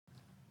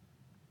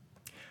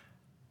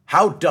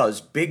How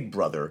does Big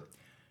Brother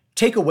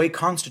take away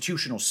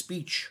constitutional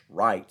speech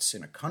rights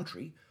in a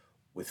country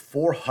with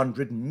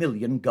 400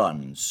 million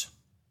guns?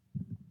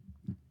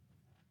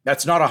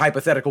 That's not a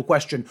hypothetical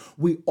question.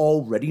 We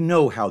already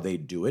know how they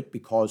do it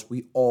because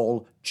we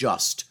all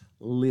just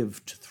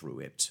lived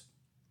through it.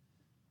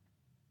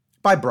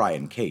 By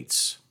Brian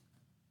Cates.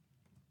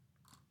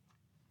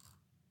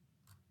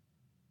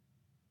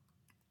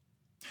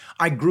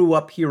 I grew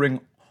up hearing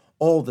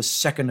all the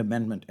Second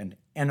Amendment and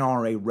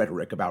NRA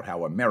rhetoric about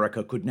how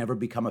America could never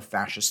become a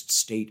fascist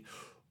state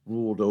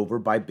ruled over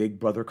by Big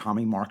Brother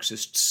commie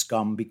Marxist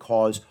scum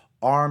because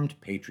armed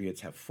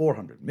patriots have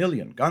 400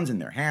 million guns in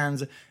their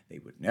hands. They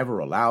would never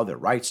allow their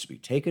rights to be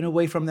taken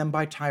away from them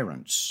by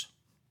tyrants.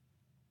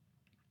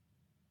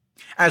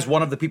 As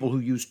one of the people who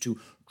used to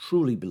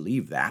truly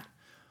believe that,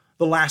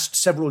 the last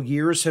several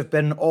years have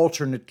been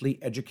alternately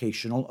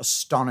educational,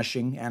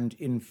 astonishing, and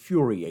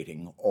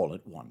infuriating all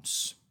at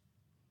once.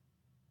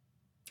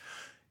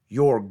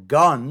 Your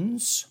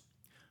guns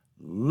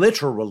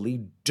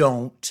literally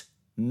don't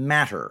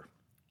matter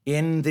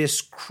in this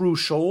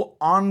crucial,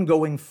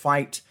 ongoing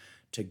fight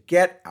to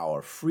get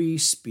our free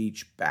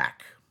speech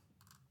back.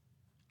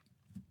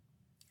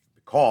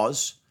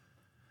 Because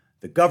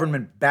the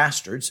government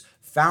bastards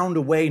found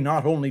a way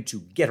not only to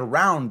get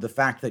around the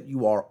fact that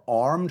you are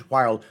armed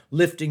while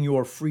lifting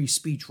your free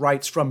speech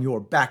rights from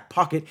your back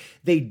pocket,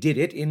 they did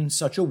it in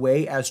such a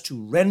way as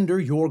to render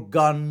your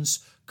guns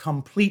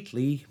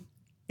completely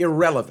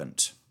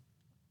irrelevant.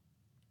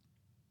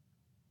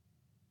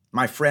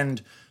 My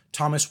friend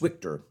Thomas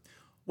Wichter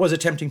was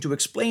attempting to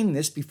explain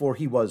this before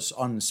he was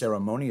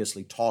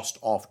unceremoniously tossed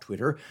off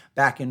Twitter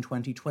back in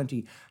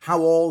 2020,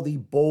 how all the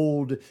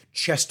bold,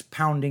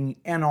 chest-pounding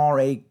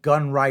NRA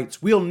gun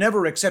rights, we'll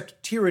never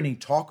accept tyranny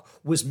talk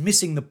was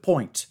missing the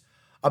point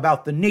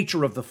about the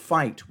nature of the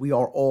fight we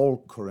are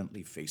all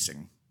currently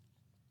facing.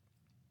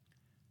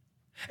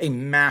 A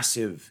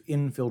massive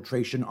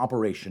infiltration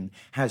operation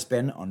has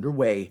been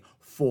underway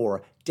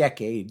for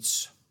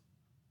decades.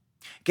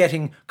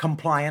 Getting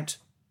compliant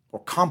or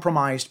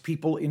compromised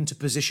people into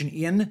position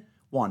in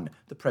 1.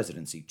 The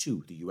presidency,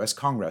 2. The U.S.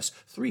 Congress,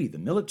 3. The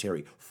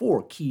military,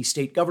 4. Key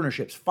state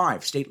governorships,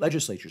 5. State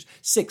legislatures,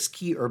 6.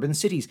 Key urban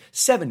cities,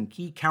 7.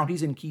 Key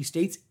counties and key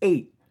states,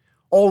 8.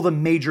 All the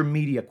major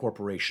media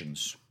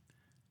corporations.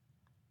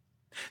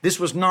 This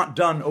was not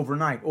done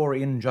overnight or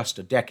in just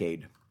a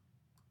decade.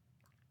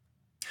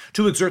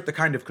 To exert the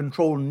kind of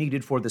control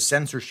needed for the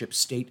censorship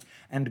state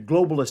and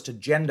globalist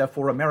agenda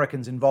for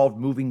Americans involved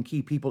moving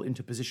key people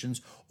into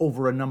positions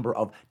over a number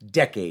of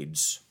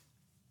decades.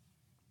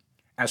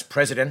 As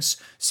presidents,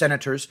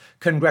 senators,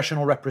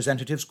 congressional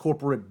representatives,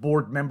 corporate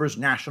board members,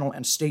 national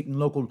and state and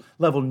local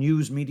level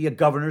news media,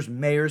 governors,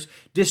 mayors,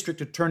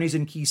 district attorneys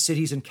in key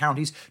cities and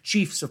counties,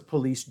 chiefs of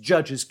police,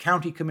 judges,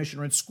 county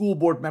commissioner, and school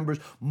board members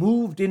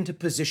moved into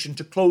position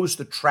to close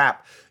the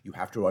trap. You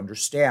have to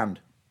understand,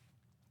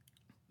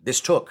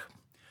 this took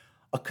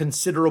a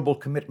considerable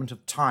commitment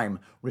of time,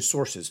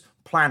 resources,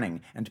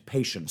 planning, and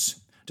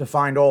patience to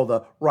find all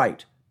the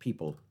right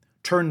people,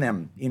 turn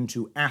them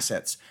into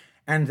assets,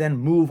 and then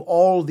move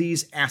all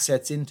these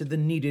assets into the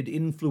needed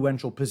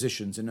influential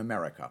positions in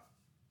America.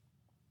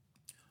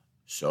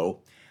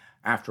 So,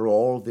 after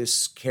all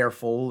this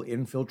careful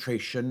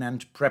infiltration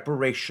and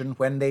preparation,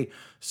 when they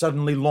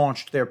suddenly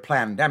launched their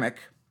plandemic,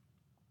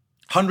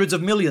 hundreds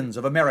of millions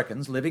of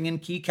Americans living in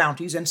key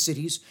counties and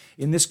cities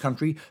in this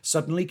country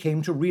suddenly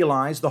came to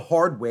realize the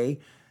hard way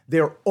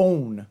their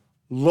own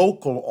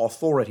local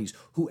authorities,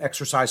 who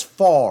exercise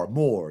far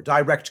more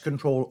direct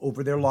control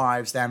over their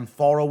lives than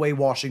faraway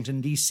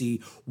Washington,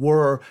 D.C.,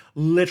 were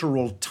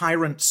literal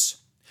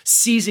tyrants,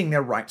 seizing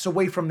their rights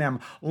away from them,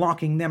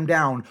 locking them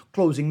down,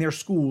 closing their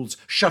schools,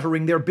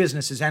 shuttering their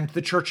businesses and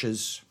the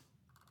churches.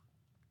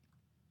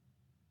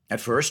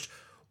 At first,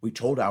 we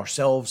told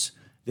ourselves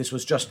this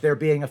was just their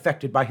being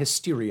affected by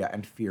hysteria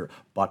and fear.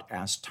 But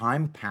as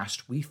time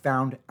passed, we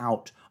found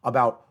out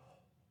about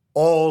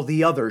all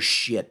the other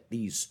shit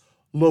these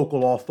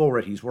local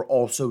authorities were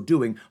also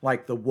doing,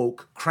 like the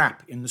woke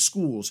crap in the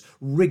schools,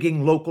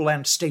 rigging local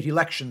and state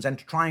elections, and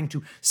trying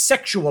to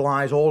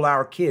sexualize all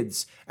our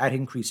kids at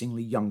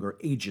increasingly younger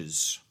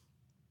ages.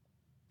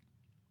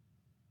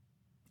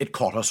 It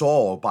caught us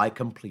all by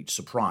complete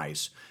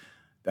surprise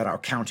that our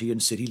county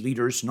and city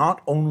leaders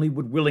not only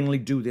would willingly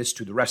do this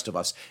to the rest of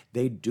us,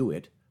 they'd do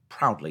it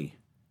proudly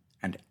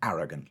and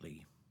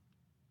arrogantly.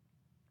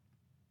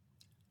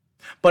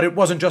 But it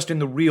wasn't just in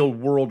the real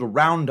world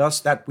around us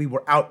that we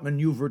were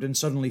outmaneuvered and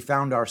suddenly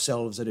found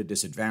ourselves at a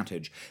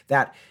disadvantage.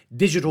 That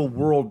digital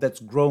world that's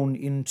grown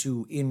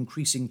into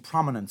increasing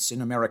prominence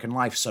in American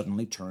life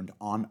suddenly turned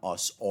on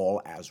us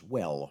all as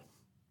well.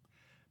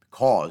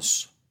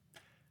 Because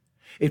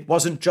it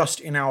wasn't just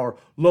in our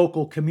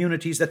local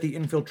communities that the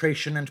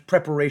infiltration and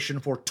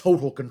preparation for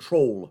total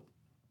control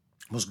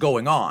was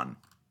going on.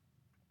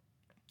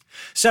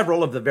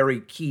 Several of the very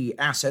key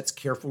assets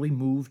carefully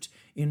moved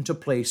into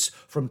place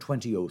from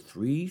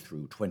 2003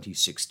 through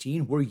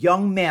 2016 were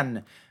young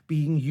men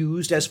being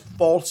used as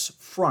false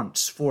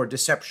fronts for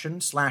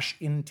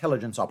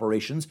deception/intelligence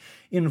operations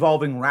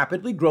involving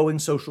rapidly growing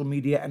social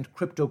media and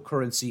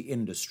cryptocurrency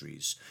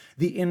industries.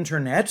 The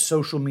internet,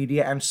 social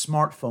media, and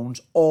smartphones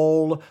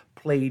all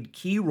played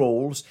key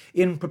roles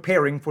in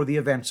preparing for the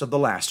events of the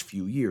last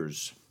few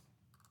years.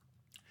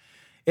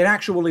 It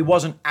actually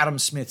wasn't Adam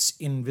Smith's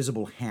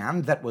invisible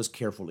hand that was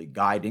carefully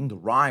guiding the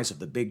rise of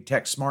the big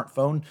tech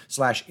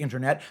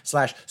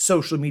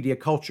smartphone/internet/social media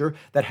culture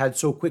that had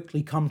so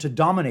quickly come to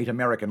dominate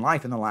American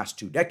life in the last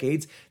 2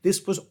 decades.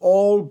 This was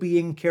all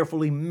being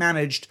carefully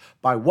managed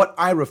by what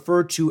I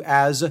refer to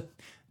as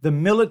the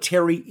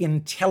Military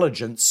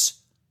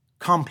Intelligence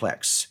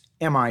Complex,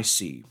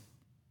 MIC.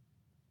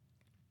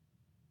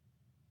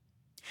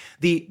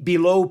 The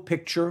below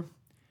picture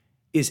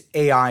is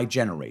AI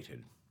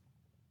generated.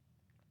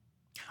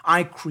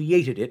 I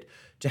created it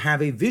to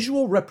have a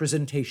visual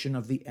representation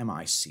of the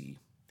MIC.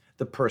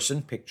 The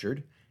person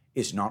pictured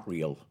is not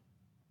real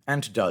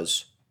and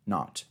does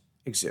not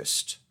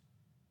exist.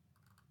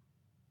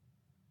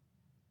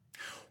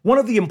 One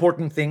of the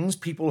important things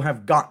people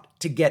have got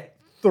to get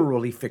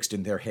thoroughly fixed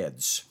in their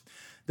heads.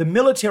 The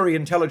military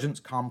intelligence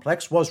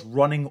complex was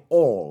running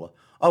all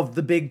of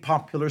the big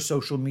popular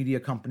social media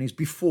companies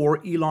before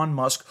Elon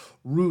Musk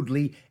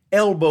rudely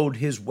elbowed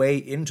his way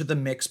into the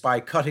mix by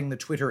cutting the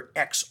Twitter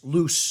X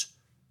loose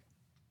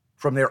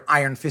from their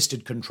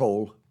iron-fisted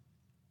control.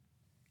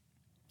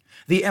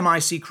 The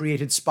MIC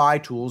created spy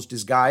tools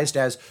disguised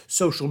as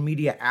social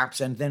media apps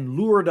and then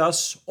lured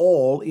us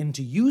all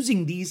into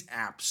using these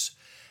apps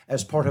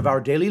as part of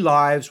our daily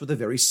lives with a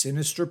very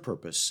sinister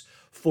purpose,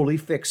 fully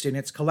fixed in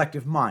its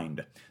collective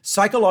mind: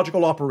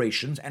 psychological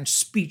operations and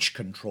speech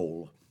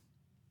control.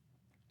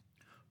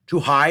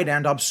 To hide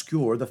and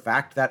obscure the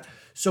fact that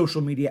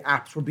social media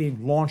apps were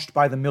being launched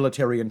by the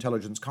military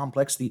intelligence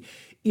complex, the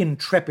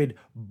intrepid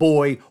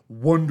boy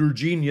wonder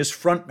genius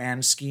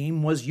frontman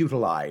scheme was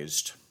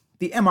utilized.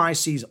 The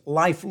MIC's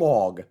life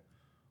log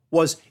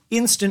was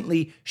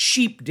instantly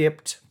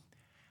sheep-dipped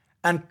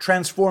and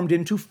transformed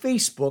into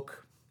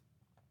Facebook,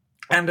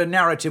 and a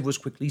narrative was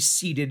quickly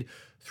seeded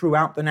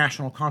throughout the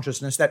national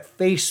consciousness that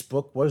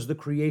Facebook was the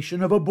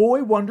creation of a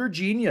boy wonder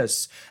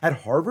genius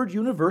at Harvard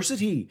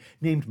University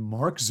named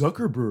Mark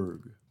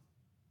Zuckerberg.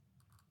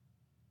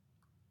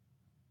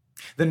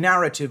 The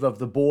narrative of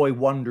the boy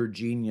wonder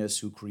genius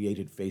who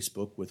created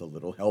Facebook with a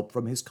little help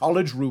from his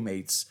college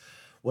roommates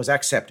was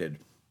accepted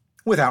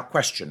without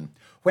question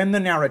when the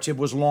narrative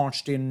was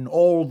launched in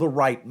all the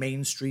right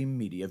mainstream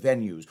media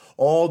venues.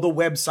 All the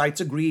websites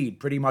agreed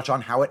pretty much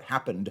on how it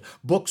happened.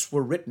 Books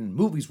were written,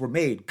 movies were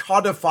made,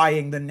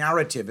 codifying the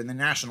narrative in the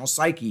national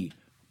psyche.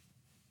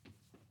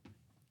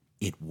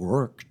 It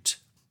worked.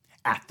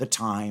 At the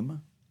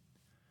time,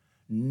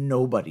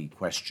 nobody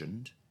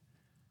questioned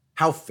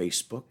how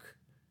Facebook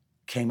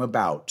came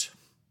about.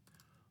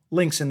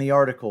 Links in the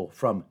article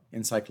from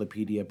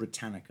Encyclopedia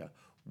Britannica,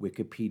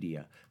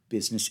 Wikipedia,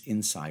 Business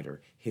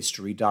Insider,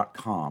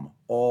 History.com,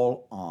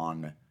 all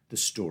on the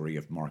story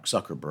of Mark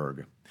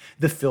Zuckerberg.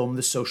 The film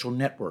The Social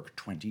Network,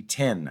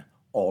 2010,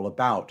 all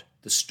about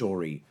the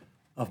story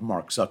of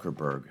Mark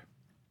Zuckerberg.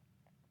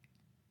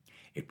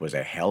 It was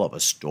a hell of a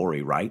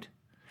story, right?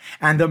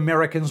 And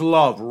Americans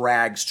love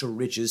rags to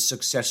riches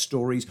success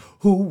stories.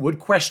 Who would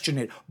question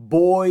it?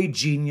 Boy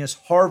genius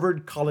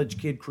Harvard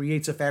college kid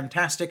creates a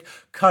fantastic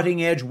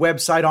cutting-edge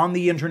website on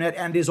the internet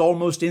and is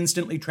almost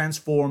instantly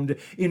transformed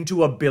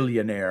into a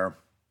billionaire.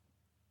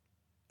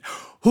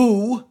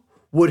 Who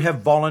would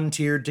have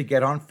volunteered to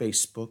get on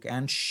Facebook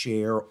and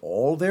share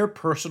all their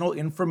personal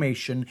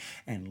information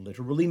and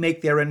literally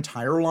make their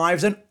entire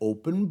lives an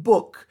open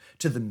book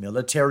to the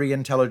military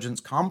intelligence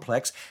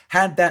complex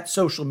had that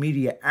social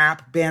media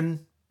app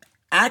been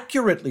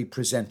accurately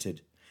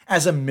presented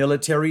as a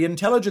military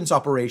intelligence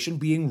operation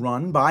being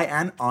run by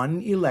an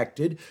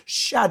unelected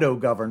shadow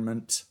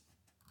government?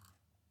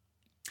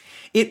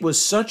 It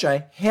was such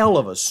a hell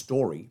of a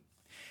story,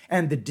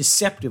 and the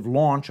deceptive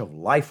launch of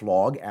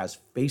LifeLog as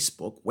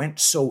Facebook went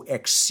so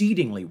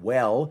exceedingly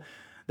well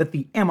that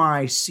the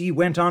MIC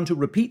went on to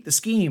repeat the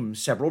scheme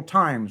several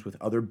times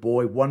with other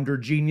boy wonder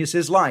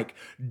geniuses like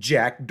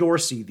Jack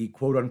Dorsey, the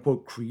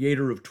quote-unquote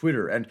creator of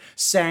Twitter, and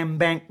Sam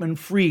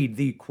Bankman-Fried,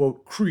 the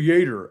quote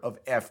creator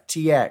of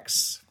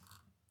FTX.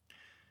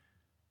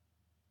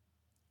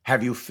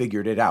 Have you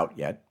figured it out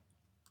yet?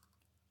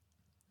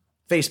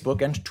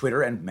 Facebook and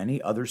Twitter and many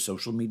other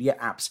social media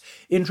apps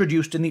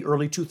introduced in the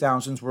early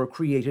 2000s were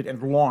created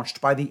and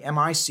launched by the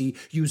MIC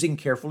using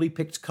carefully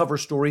picked cover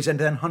stories, and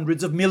then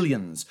hundreds of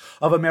millions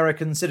of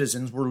American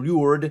citizens were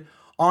lured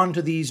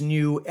onto these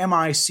new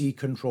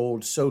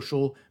MIC-controlled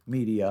social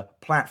media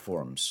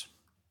platforms.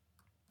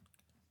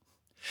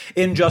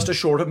 In just a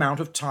short amount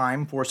of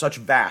time for such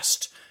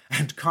vast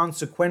and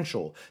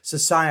consequential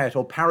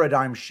societal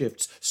paradigm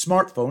shifts,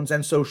 smartphones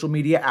and social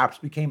media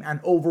apps became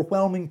an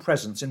overwhelming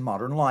presence in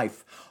modern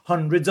life.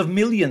 Hundreds of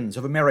millions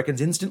of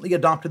Americans instantly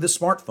adopted the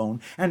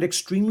smartphone, and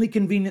extremely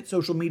convenient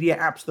social media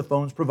apps the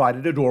phones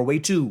provided a doorway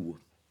to.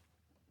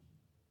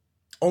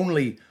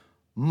 Only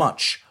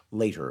much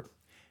later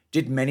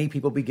did many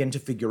people begin to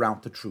figure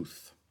out the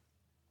truth.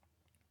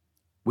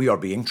 We are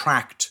being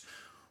tracked.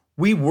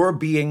 We were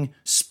being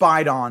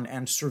spied on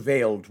and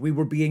surveilled. We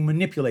were being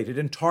manipulated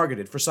and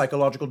targeted for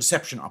psychological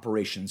deception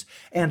operations.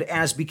 And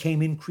as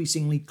became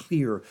increasingly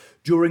clear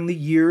during the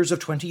years of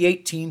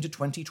 2018 to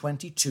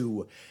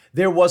 2022,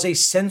 there was a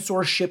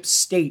censorship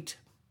state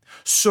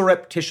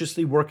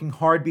surreptitiously working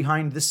hard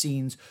behind the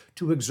scenes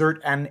to exert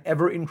an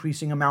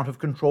ever-increasing amount of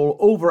control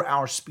over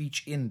our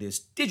speech in this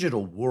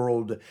digital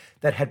world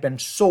that had been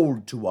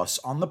sold to us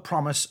on the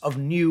promise of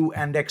new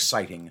and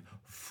exciting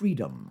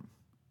freedom.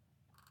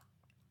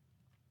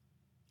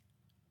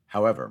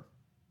 However,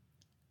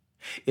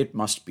 it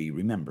must be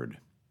remembered,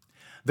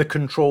 the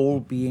control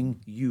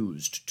being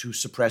used to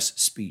suppress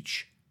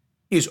speech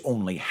is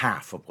only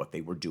half of what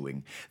they were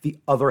doing. The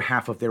other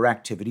half of their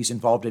activities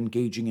involved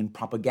engaging in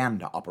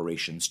propaganda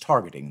operations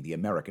targeting the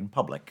American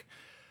public.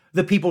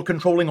 The people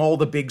controlling all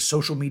the big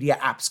social media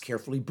apps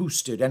carefully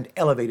boosted and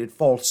elevated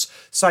false,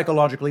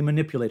 psychologically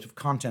manipulative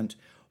content,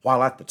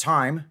 while at the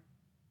time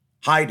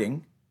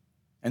hiding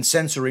and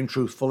censoring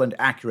truthful and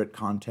accurate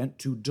content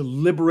to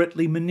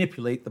deliberately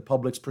manipulate the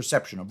public's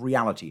perception of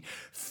reality.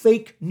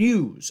 Fake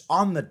news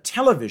on the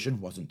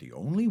television wasn't the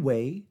only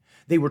way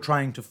they were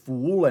trying to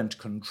fool and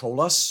control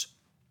us.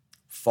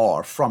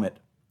 Far from it.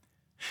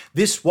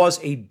 This was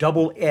a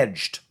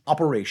double-edged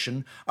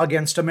operation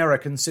against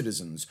American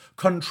citizens.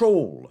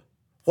 Control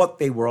what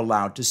they were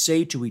allowed to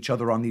say to each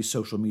other on these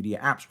social media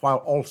apps, while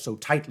also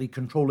tightly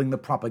controlling the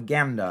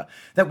propaganda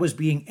that was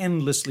being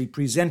endlessly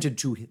presented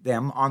to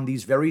them on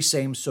these very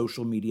same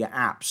social media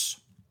apps.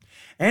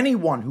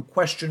 Anyone who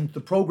questioned the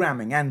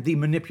programming and the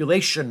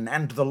manipulation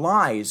and the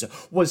lies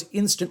was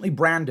instantly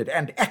branded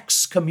and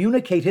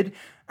excommunicated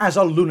as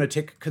a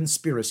lunatic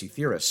conspiracy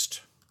theorist.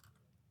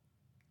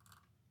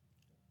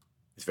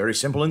 It's very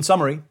simple in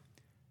summary.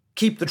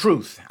 Keep the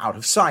truth out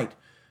of sight,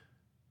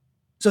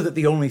 so that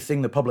the only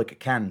thing the public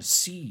can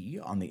see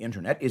on the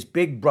internet is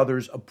Big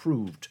Brother's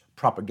approved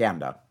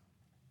propaganda.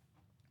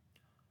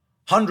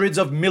 Hundreds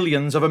of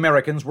millions of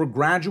Americans were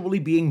gradually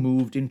being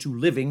moved into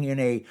living in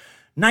a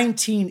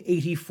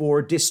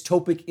 1984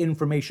 dystopic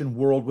information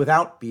world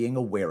without being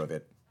aware of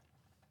it.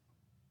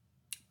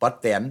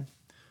 But then,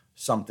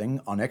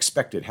 something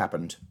unexpected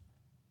happened.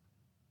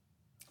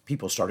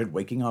 People started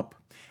waking up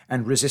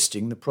and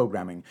resisting the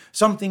programming.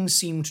 Something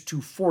seemed to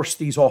force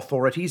these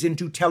authorities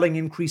into telling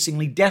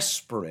increasingly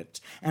desperate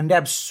and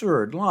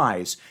absurd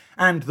lies.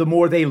 And the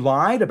more they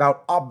lied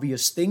about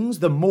obvious things,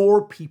 the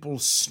more people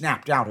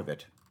snapped out of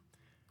it.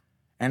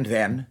 And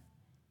then,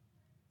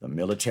 the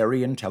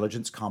military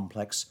intelligence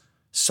complex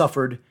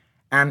suffered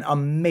an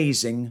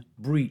amazing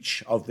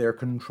breach of their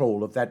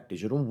control of that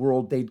digital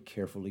world they'd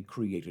carefully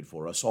created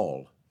for us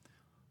all.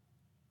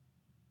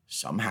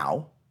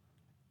 Somehow,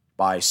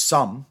 by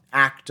some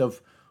act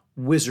of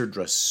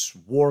wizardress,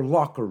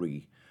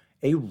 warlockery,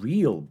 a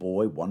real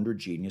boy wonder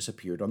genius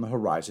appeared on the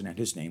horizon, and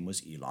his name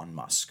was Elon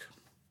Musk.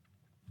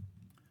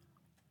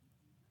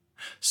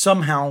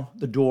 Somehow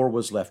the door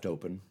was left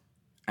open,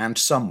 and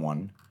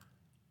someone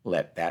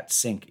let that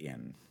sink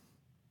in.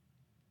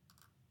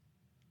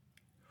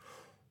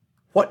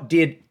 What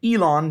did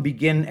Elon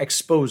begin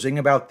exposing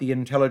about the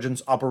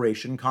intelligence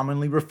operation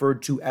commonly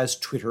referred to as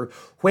Twitter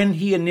when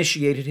he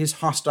initiated his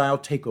hostile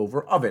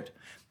takeover of it?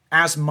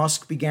 As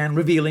Musk began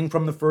revealing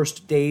from the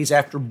first days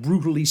after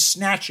brutally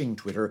snatching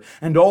Twitter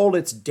and all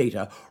its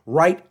data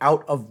right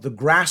out of the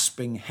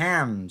grasping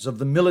hands of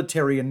the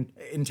military and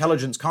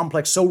intelligence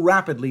complex so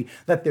rapidly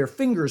that their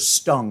fingers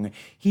stung,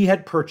 he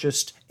had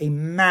purchased a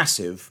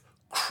massive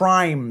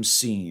crime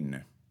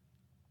scene.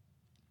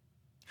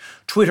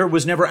 Twitter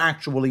was never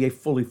actually a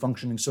fully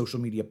functioning social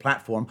media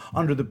platform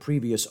under the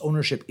previous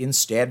ownership.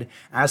 Instead,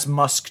 as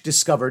Musk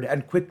discovered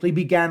and quickly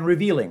began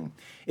revealing,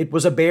 it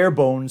was a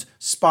bare-bones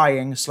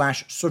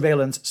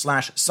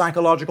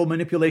spying/surveillance/psychological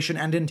manipulation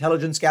and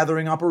intelligence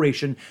gathering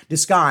operation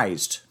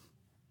disguised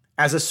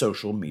as a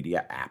social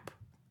media app.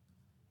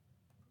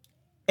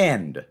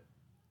 End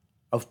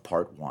of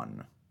part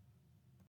 1.